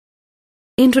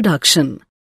Introduction.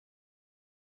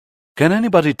 Can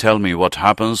anybody tell me what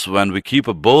happens when we keep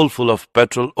a bowl full of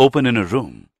petrol open in a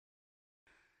room?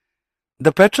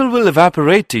 The petrol will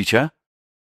evaporate, teacher.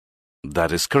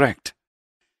 That is correct.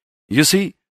 You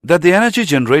see that the energy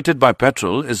generated by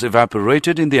petrol is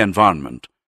evaporated in the environment,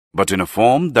 but in a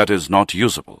form that is not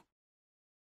usable.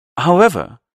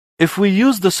 However, if we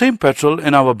use the same petrol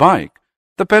in our bike,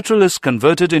 the petrol is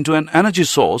converted into an energy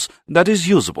source that is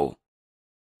usable.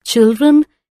 Children,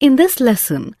 in this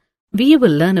lesson, we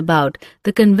will learn about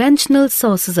the conventional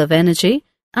sources of energy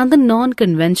and the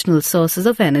non-conventional sources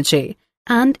of energy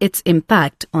and its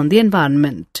impact on the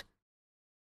environment.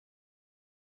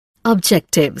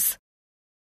 Objectives.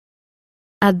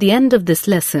 At the end of this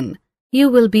lesson, you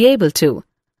will be able to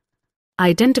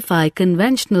identify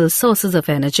conventional sources of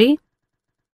energy,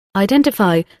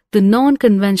 identify the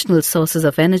non-conventional sources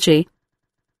of energy,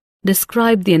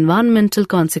 describe the environmental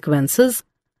consequences,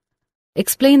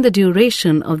 explain the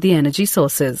duration of the energy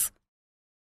sources.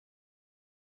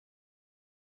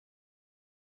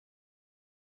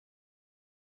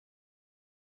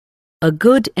 A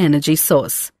good energy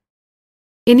source.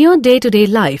 In your day-to-day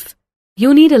life,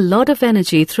 you need a lot of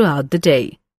energy throughout the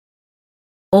day.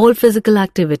 All physical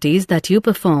activities that you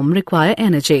perform require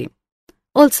energy.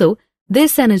 Also,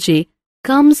 this energy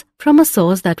comes from a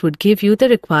source that would give you the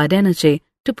required energy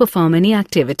to perform any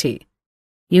activity.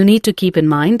 You need to keep in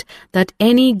mind that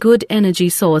any good energy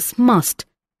source must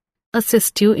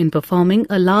assist you in performing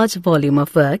a large volume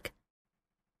of work,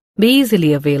 be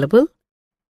easily available,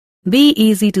 be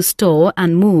easy to store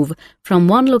and move from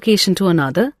one location to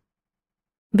another,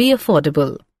 be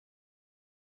affordable.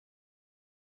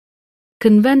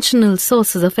 Conventional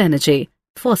sources of energy,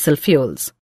 fossil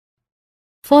fuels.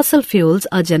 Fossil fuels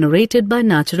are generated by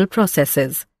natural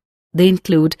processes. They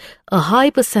include a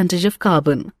high percentage of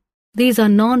carbon. These are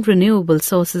non-renewable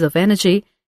sources of energy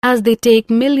as they take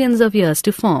millions of years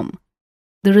to form.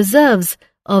 The reserves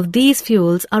of these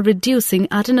fuels are reducing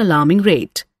at an alarming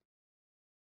rate.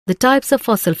 The types of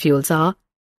fossil fuels are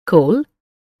coal,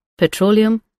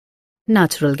 petroleum,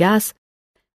 natural gas,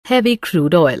 heavy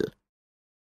crude oil.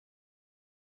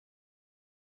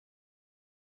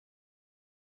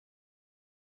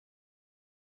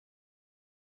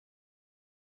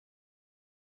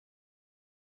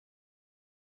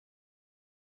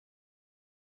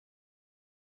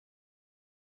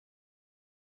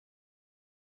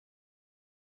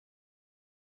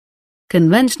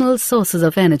 Conventional sources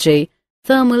of energy,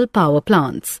 thermal power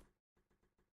plants.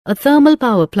 A thermal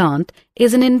power plant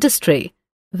is an industry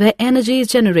where energy is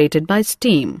generated by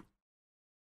steam.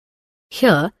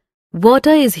 Here,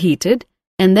 water is heated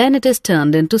and then it is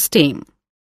turned into steam.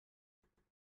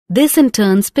 This in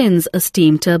turn spins a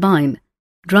steam turbine,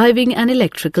 driving an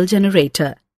electrical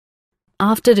generator.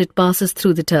 After it passes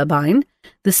through the turbine,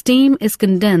 the steam is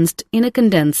condensed in a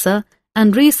condenser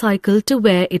and recycled to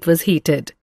where it was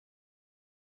heated.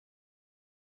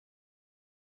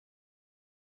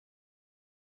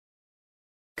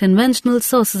 Conventional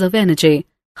sources of energy,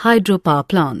 hydropower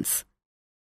plants.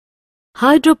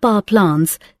 Hydropower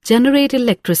plants generate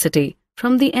electricity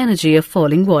from the energy of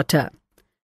falling water.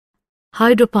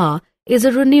 Hydropower is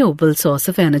a renewable source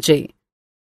of energy.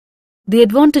 The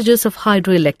advantages of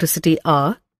hydroelectricity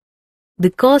are: the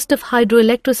cost of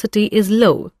hydroelectricity is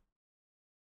low.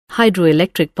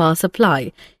 Hydroelectric power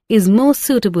supply is more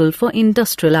suitable for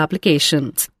industrial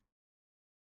applications.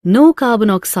 No carbon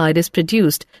dioxide is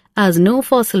produced as no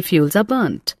fossil fuels are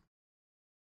burnt.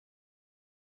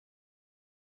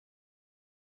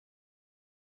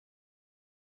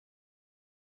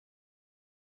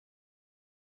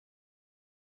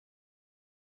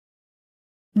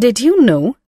 Did you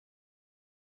know?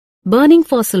 Burning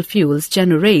fossil fuels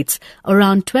generates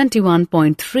around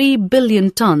 21.3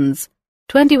 billion tons,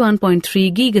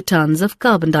 21.3 gigatons of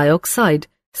carbon dioxide,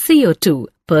 CO2,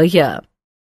 per year.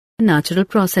 Natural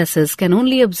processes can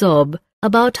only absorb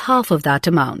about half of that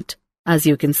amount. As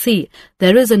you can see,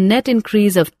 there is a net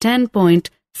increase of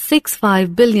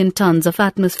 10.65 billion tons of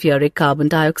atmospheric carbon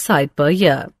dioxide per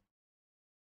year.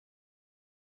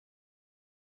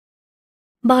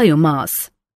 Biomass.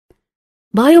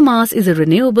 Biomass is a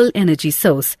renewable energy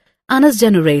source and is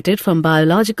generated from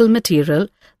biological material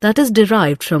that is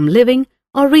derived from living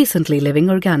or recently living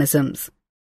organisms.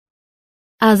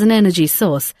 As an energy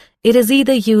source, it is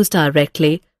either used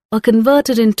directly or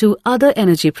converted into other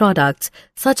energy products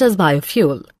such as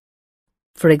biofuel.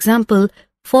 For example,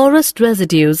 forest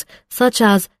residues such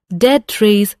as dead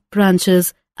trees,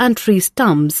 branches and tree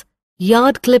stumps,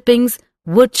 yard clippings,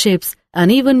 wood chips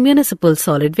and even municipal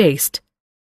solid waste.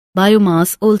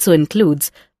 Biomass also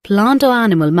includes plant or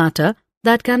animal matter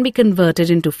that can be converted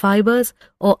into fibers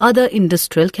or other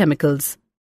industrial chemicals.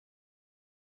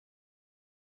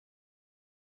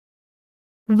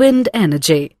 Wind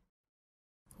energy.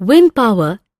 Wind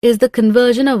power is the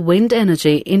conversion of wind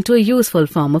energy into a useful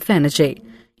form of energy,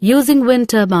 using wind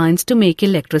turbines to make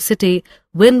electricity,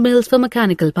 windmills for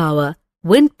mechanical power,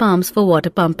 wind pumps for water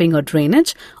pumping or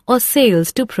drainage, or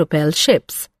sails to propel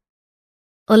ships.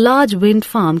 A large wind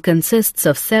farm consists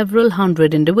of several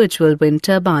hundred individual wind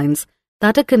turbines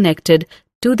that are connected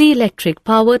to the electric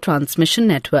power transmission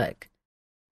network.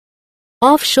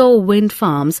 Offshore wind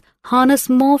farms harness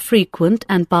more frequent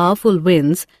and powerful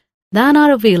winds than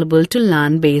are available to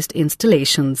land-based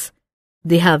installations.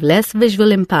 They have less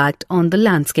visual impact on the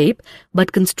landscape,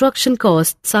 but construction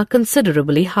costs are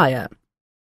considerably higher.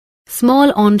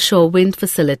 Small onshore wind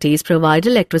facilities provide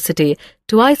electricity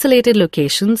to isolated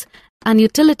locations, and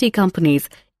utility companies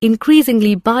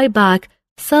increasingly buy back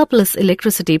surplus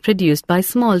electricity produced by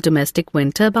small domestic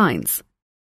wind turbines.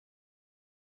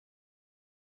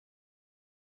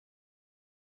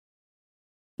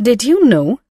 Did you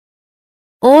know?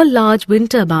 All large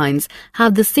wind turbines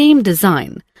have the same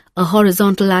design, a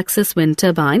horizontal axis wind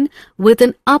turbine with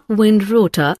an upwind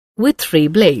rotor with 3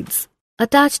 blades,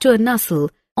 attached to a nacelle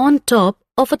on top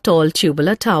of a tall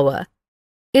tubular tower.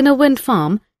 In a wind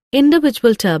farm,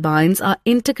 individual turbines are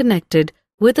interconnected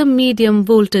with a medium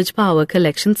voltage power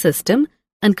collection system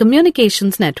and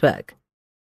communications network.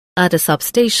 At a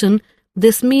substation,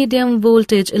 this medium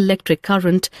voltage electric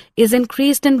current is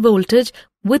increased in voltage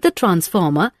with a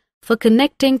transformer for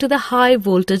connecting to the high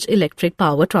voltage electric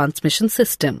power transmission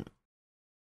system.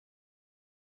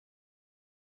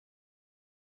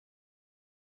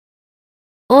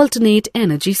 Alternate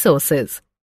energy sources.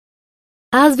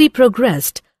 As we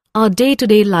progressed, our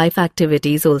day-to-day life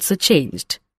activities also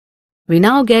changed. We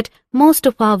now get most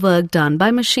of our work done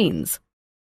by machines.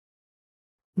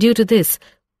 Due to this,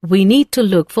 we need to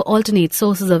look for alternate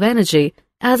sources of energy,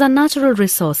 as our natural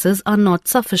resources are not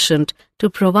sufficient to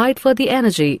provide for the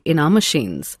energy in our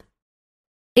machines.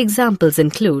 Examples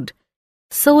include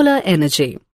solar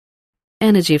energy,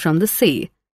 energy from the sea,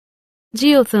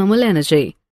 geothermal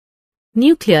energy,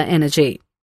 nuclear energy.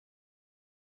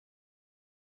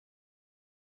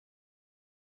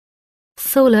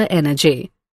 Solar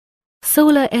energy.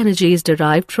 Solar energy is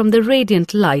derived from the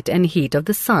radiant light and heat of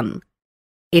the sun.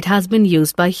 It has been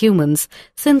used by humans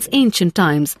since ancient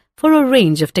times for a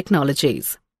range of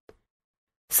technologies.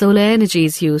 Solar energy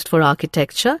is used for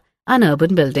architecture and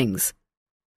urban buildings.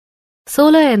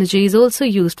 Solar energy is also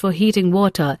used for heating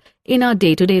water in our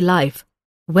day-to-day life,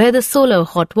 where the solar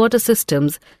hot water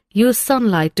systems use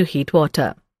sunlight to heat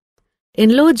water.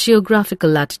 In low geographical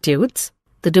latitudes,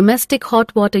 the domestic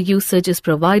hot water usage is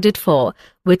provided for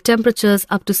with temperatures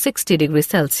up to 60 degrees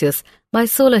Celsius by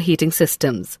solar heating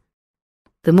systems.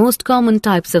 The most common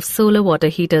types of solar water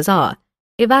heaters are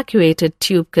evacuated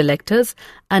tube collectors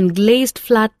and glazed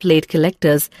flat plate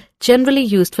collectors, generally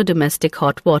used for domestic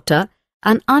hot water,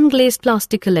 and unglazed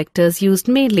plastic collectors used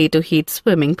mainly to heat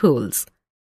swimming pools.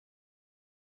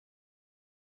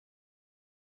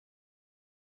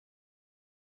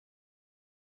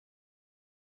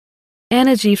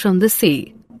 Energy from the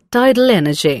sea. Tidal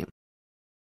energy.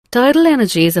 Tidal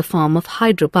energy is a form of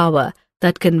hydropower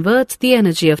that converts the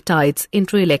energy of tides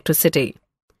into electricity.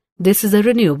 This is a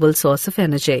renewable source of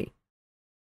energy.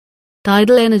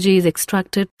 Tidal energy is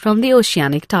extracted from the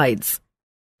oceanic tides.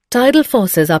 Tidal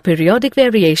forces are periodic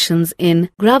variations in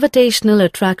gravitational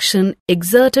attraction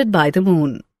exerted by the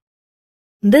moon.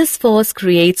 This force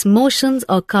creates motions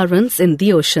or currents in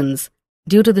the oceans.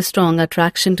 Due to the strong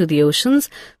attraction to the oceans,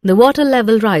 the water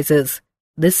level rises.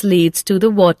 This leads to the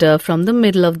water from the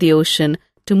middle of the ocean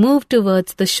to move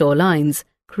towards the shorelines,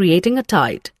 creating a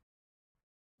tide.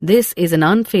 This is an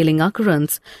unfailing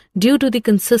occurrence due to the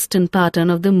consistent pattern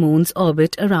of the moon's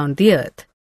orbit around the Earth.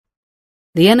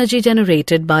 The energy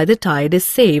generated by the tide is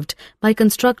saved by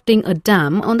constructing a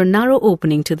dam on a narrow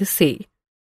opening to the sea.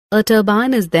 A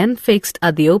turbine is then fixed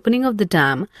at the opening of the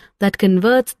dam that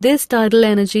converts this tidal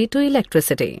energy to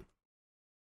electricity.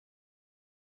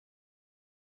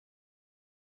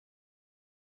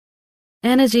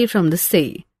 Energy from the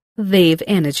sea. Wave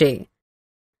energy.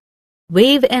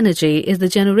 Wave energy is the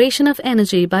generation of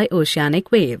energy by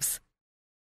oceanic waves.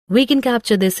 We can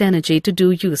capture this energy to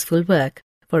do useful work,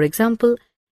 for example,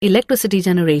 electricity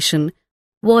generation,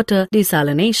 water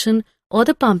desalination, or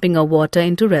the pumping of water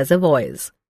into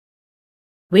reservoirs.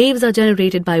 Waves are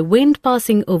generated by wind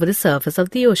passing over the surface of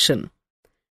the ocean.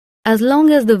 As long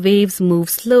as the waves move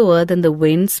slower than the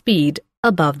wind speed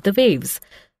above the waves,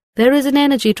 there is an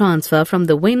energy transfer from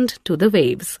the wind to the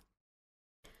waves.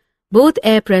 Both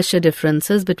air pressure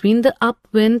differences between the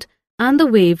upwind and the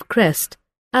wave crest,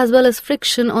 as well as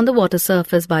friction on the water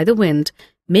surface by the wind,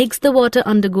 makes the water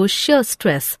undergo shear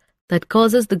stress that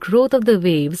causes the growth of the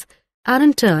waves and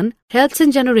in turn helps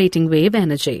in generating wave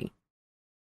energy.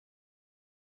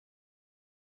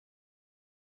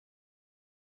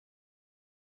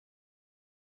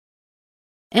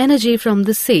 Energy from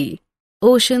the sea,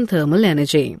 ocean thermal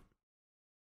energy.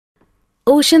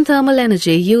 Ocean thermal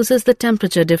energy uses the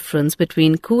temperature difference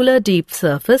between cooler deep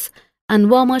surface and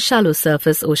warmer shallow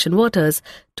surface ocean waters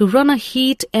to run a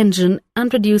heat engine and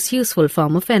produce useful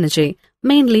form of energy,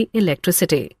 mainly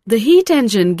electricity. The heat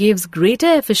engine gives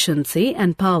greater efficiency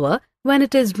and power when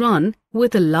it is run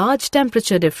with a large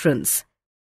temperature difference.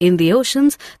 In the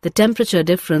oceans, the temperature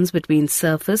difference between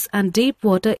surface and deep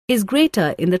water is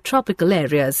greater in the tropical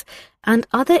areas, and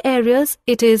other areas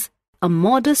it is a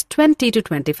modest 20 to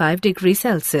 25 degrees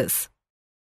Celsius.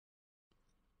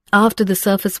 After the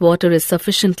surface water is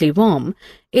sufficiently warm,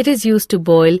 it is used to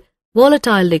boil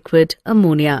volatile liquid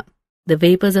ammonia. The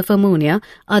vapors of ammonia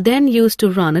are then used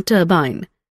to run a turbine.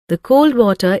 The cold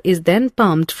water is then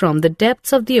pumped from the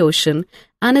depths of the ocean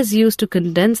and is used to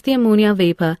condense the ammonia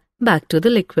vapor back to the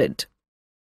liquid.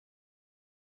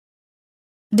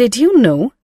 Did you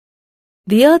know?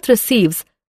 The Earth receives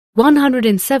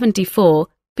 174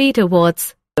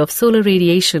 petawatts of solar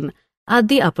radiation at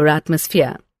the upper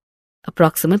atmosphere.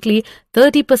 Approximately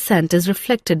 30% is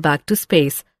reflected back to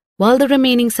space, while the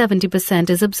remaining 70%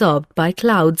 is absorbed by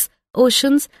clouds,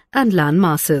 oceans, and land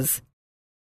masses.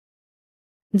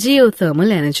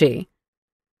 Geothermal energy.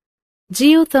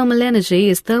 Geothermal energy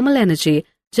is thermal energy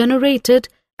generated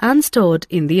and stored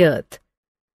in the earth.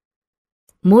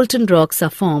 Molten rocks are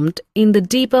formed in the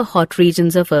deeper hot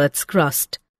regions of Earth's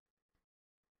crust.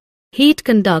 Heat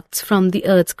conducts from the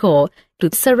Earth's core to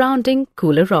the surrounding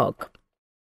cooler rock.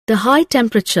 The high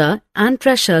temperature and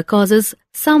pressure causes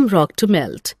some rock to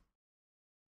melt.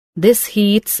 This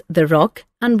heats the rock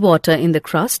and water in the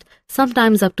crust,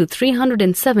 sometimes up to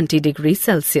 370 degrees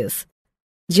Celsius.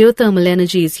 Geothermal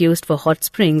energy is used for hot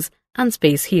springs and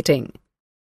space heating.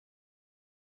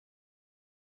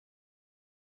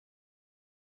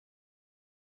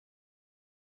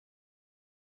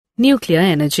 Nuclear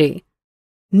energy.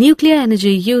 Nuclear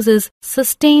energy uses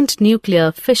sustained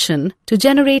nuclear fission to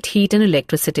generate heat and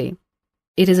electricity.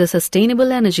 It is a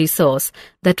sustainable energy source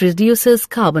that reduces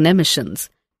carbon emissions.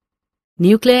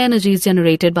 Nuclear energy is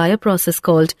generated by a process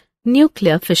called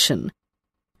nuclear fission.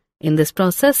 In this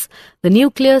process, the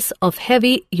nucleus of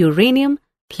heavy uranium,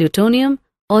 plutonium,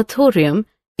 or thorium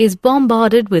is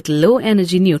bombarded with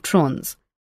low-energy neutrons.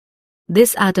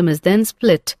 This atom is then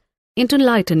split into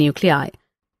lighter nuclei.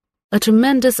 A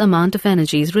tremendous amount of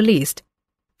energy is released.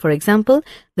 For example,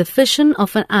 the fission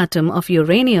of an atom of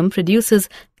uranium produces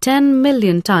 10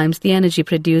 million times the energy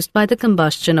produced by the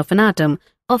combustion of an atom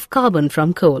of carbon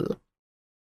from coal.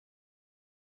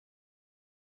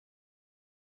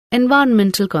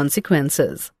 Environmental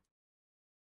consequences.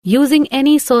 Using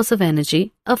any source of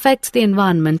energy affects the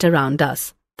environment around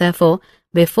us. Therefore,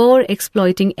 before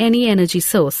exploiting any energy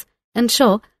source,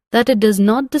 ensure that it does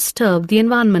not disturb the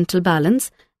environmental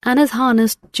balance and is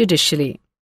harnessed judicially.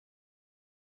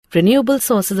 Renewable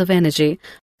sources of energy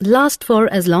last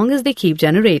for as long as they keep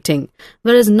generating,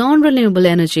 whereas non-renewable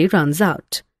energy runs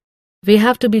out. We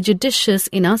have to be judicious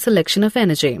in our selection of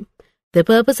energy, the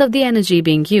purpose of the energy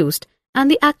being used, and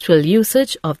the actual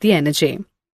usage of the energy.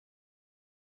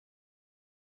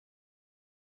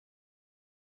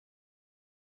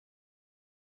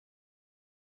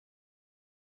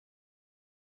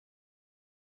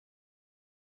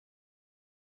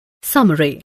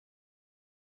 Summary.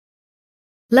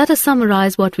 Let us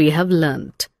summarize what we have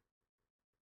learnt.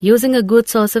 Using a good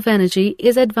source of energy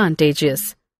is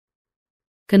advantageous.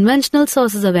 Conventional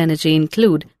sources of energy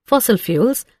include fossil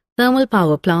fuels, thermal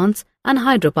power plants, and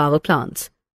hydropower plants.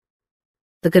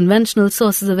 The conventional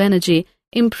sources of energy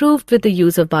improved with the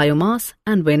use of biomass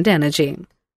and wind energy.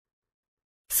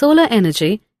 Solar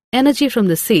energy, energy from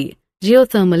the sea,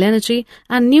 geothermal energy,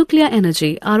 and nuclear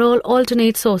energy are all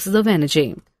alternate sources of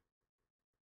energy.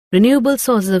 Renewable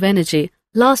sources of energy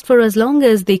last for as long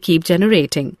as they keep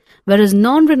generating, whereas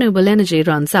non-renewable energy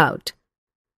runs out.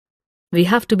 We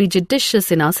have to be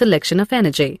judicious in our selection of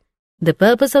energy, the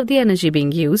purpose of the energy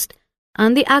being used,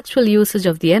 and the actual usage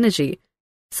of the energy,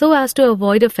 so as to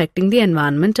avoid affecting the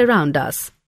environment around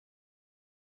us.